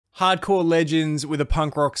Hardcore legends with a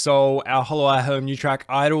punk rock soul, our Hollow Our Home new track,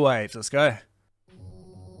 Idlewaves. Let's go.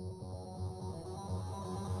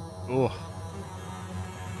 Oh.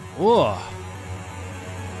 Oh.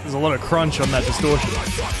 There's a lot of crunch on that distortion.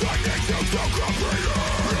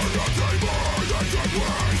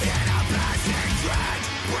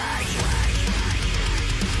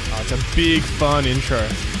 Oh, it's a big fun intro.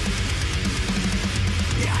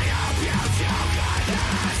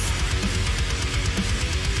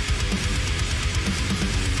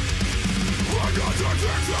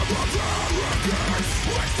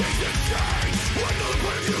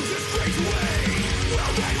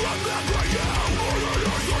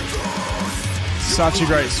 Such a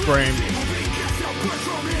great scream.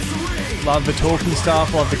 Love the talking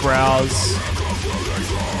stuff, love the growls.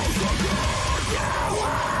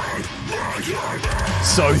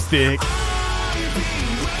 So thick.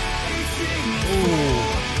 Ooh.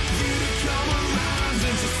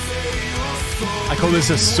 I call this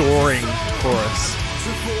a soaring chorus.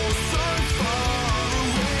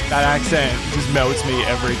 That accent just melts me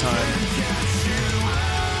every time.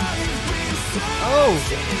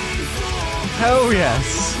 Oh! Hell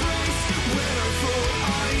yes!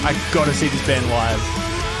 I gotta see this band live.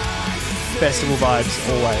 Festival vibes,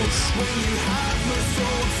 always.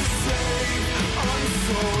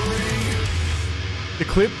 The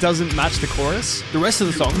clip doesn't match the chorus. The rest of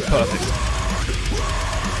the song is perfect.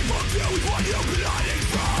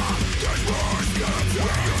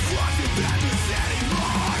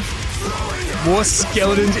 More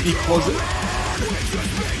skeletons in your closet.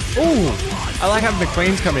 Ooh! I like having the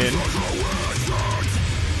queens come in.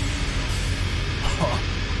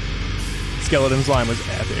 Skeleton's line was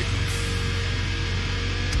epic.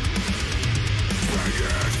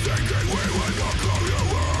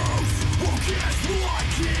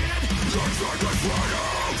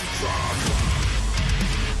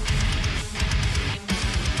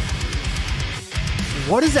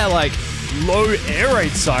 What is that, like, low air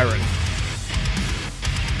raid siren?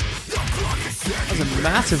 That was a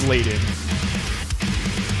massive lead in.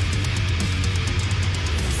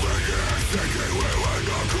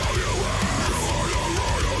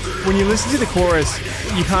 When you listen to the chorus,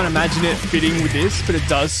 you can't imagine it fitting with this, but it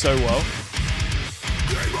does so well.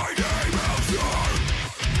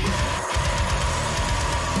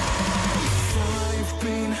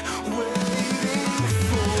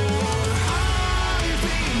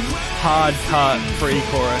 Hard cut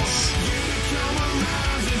pre-chorus.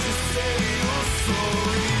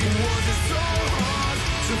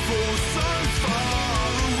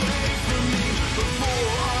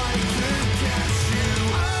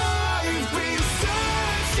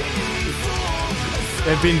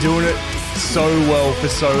 They've been doing it so well for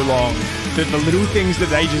so long that the little things that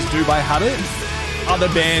they just do by habit, other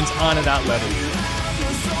bands aren't at that level.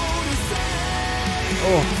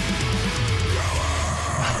 Oh.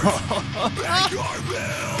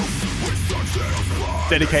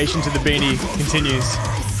 Dedication to the beanie continues.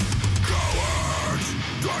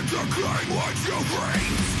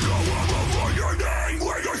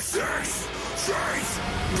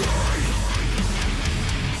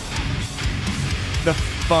 The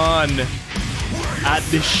fun at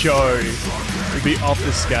this show will be off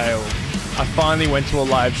the scale. I finally went to a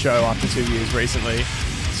live show after 2 years recently.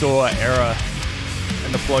 Saw Error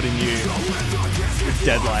and the Plot in You with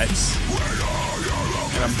Deadlights.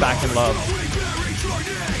 And I'm back in love.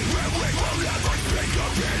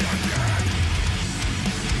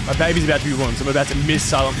 My baby's about to be born, so I'm about to miss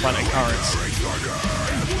Silent Planet Currents.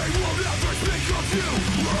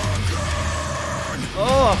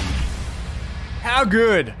 Oh! How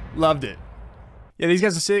good! Loved it. Yeah, these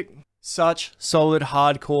guys are sick. Such solid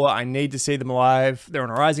hardcore. I need to see them live. They're on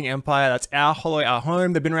a rising empire. That's our Hollow Our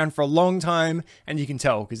Home. They've been around for a long time, and you can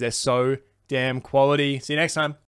tell because they're so damn quality. See you next time.